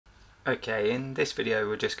Okay, in this video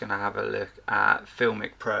we're just going to have a look at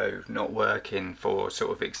Filmic Pro not working for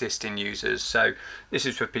sort of existing users. So this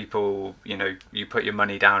is for people, you know, you put your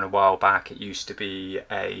money down a while back. It used to be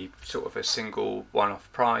a sort of a single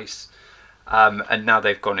one-off price, and now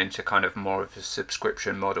they've gone into kind of more of a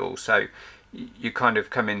subscription model. So you kind of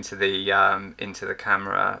come into the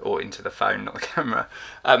camera, or into the phone, not the camera.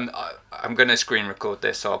 I'm going to screen record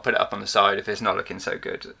this, so I'll put it up on the side. If it's not looking so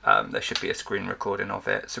good, there should be a screen recording of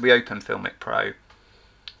it. So we open Filmic Pro,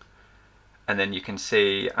 and then you can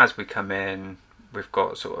see as we come in, we've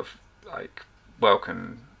got sort of like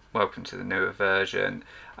welcome to the newer version.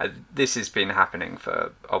 This has been happening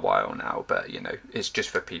for a while now, but you know, it's just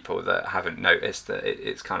for people that haven't noticed that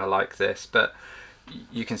it's kind of like this. But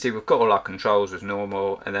you can see we've got all our controls as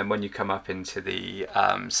normal, and then when you come up into the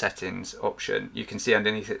settings option, you can see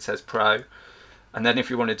underneath it says Pro, and then if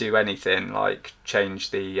you want to do anything like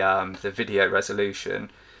change the video resolution,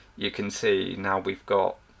 you can see now we've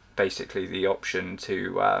got basically the option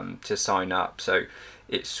to sign up. So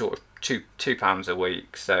it's sort of £2 a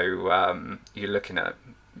week, so you're looking at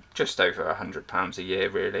just over £100 a year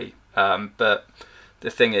really, but the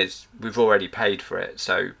thing is, we've already paid for it,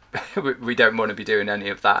 so we don't want to be doing any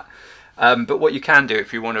of that. But what you can do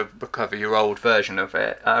if you want to recover your old version of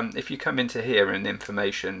it, if you come into here in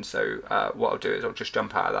information, so what I'll do is I'll just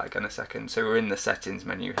jump out of that again a second. So we're in the settings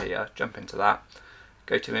menu here, jump into that,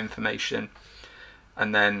 go to information,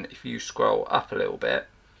 and then if you scroll up a little bit,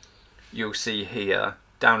 you'll see here,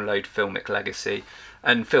 download Filmic Legacy,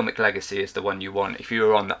 and Filmic Legacy is the one you want if you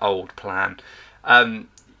were on the old plan.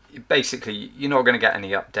 Basically you're not going to get any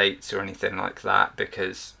updates or anything like that,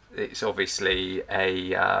 because it's obviously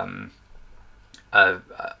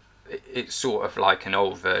it's sort of like an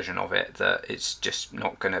old version of it that it's just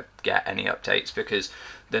not going to get any updates, because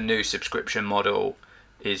the new subscription model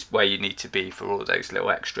is where you need to be for all those little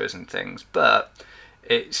extras and things. But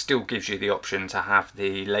it still gives you the option to have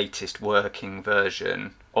the latest working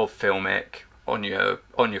version of Filmic on your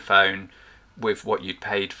phone with what you'd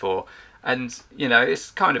paid for. And you know,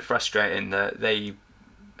 it's kind of frustrating that they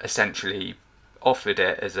essentially offered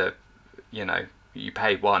it as a, you know, you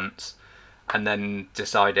pay once, and then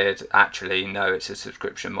decided actually no, it's a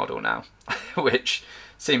subscription model now, which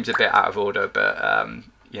seems a bit out of order, but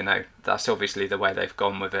you know, that's obviously the way they've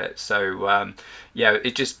gone with it. So yeah,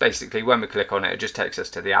 it just basically, when we click on it, it just takes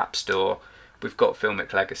us to the App Store. We've got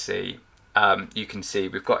Filmic Legacy. You can see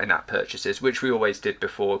we've got in-app purchases, which we always did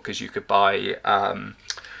before, because you could buy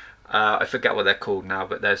I forget what they're called now,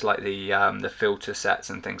 but there's like the filter sets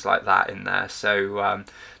and things like that in there. So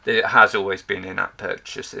there has always been in-app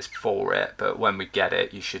purchases for it, but when we get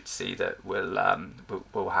it, you should see that we'll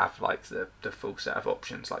have like the full set of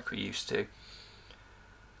options like we used to.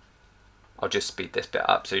 I'll just speed this bit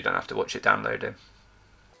up so you don't have to watch it downloading.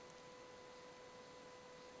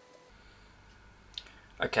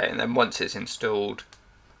 Okay, and then once it's installed,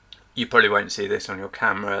 you probably won't see this on your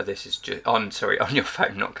camera. This is just on your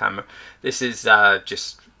phone, not camera. This is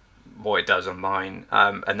just what it does on mine.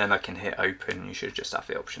 And then I can hit open. You should just have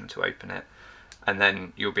the option to open it, and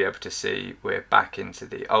then you'll be able to see we're back into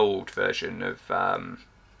the old version of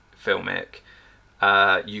Filmic.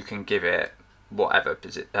 You can give it whatever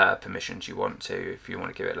permissions you want to. If you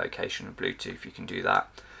want to give it location and Bluetooth, you can do that.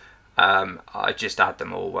 I just add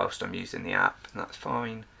them all whilst I'm using the app, and that's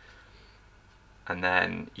fine. And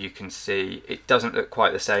then you can see it doesn't look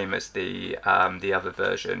quite the same as the other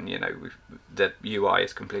version. You know, the UI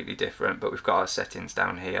is completely different, but we've got our settings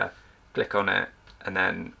down here. Click on it, and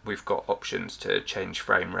then we've got options to change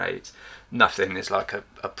frame rates. Nothing is like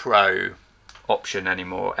a pro option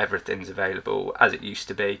anymore. Everything's available as it used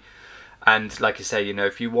to be. And like I say, you know,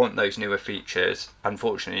 if you want those newer features,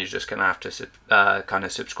 unfortunately you're just going to have to kind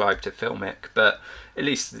of subscribe to Filmic, but at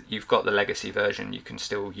least you've got the legacy version, you can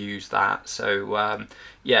still use that. So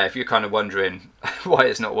yeah, if you're kind of wondering why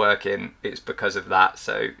it's not working, it's because of that.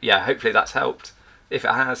 So yeah, hopefully that's helped. If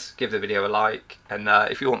it has, give the video a like, and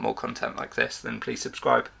if you want more content like this, then please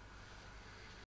subscribe.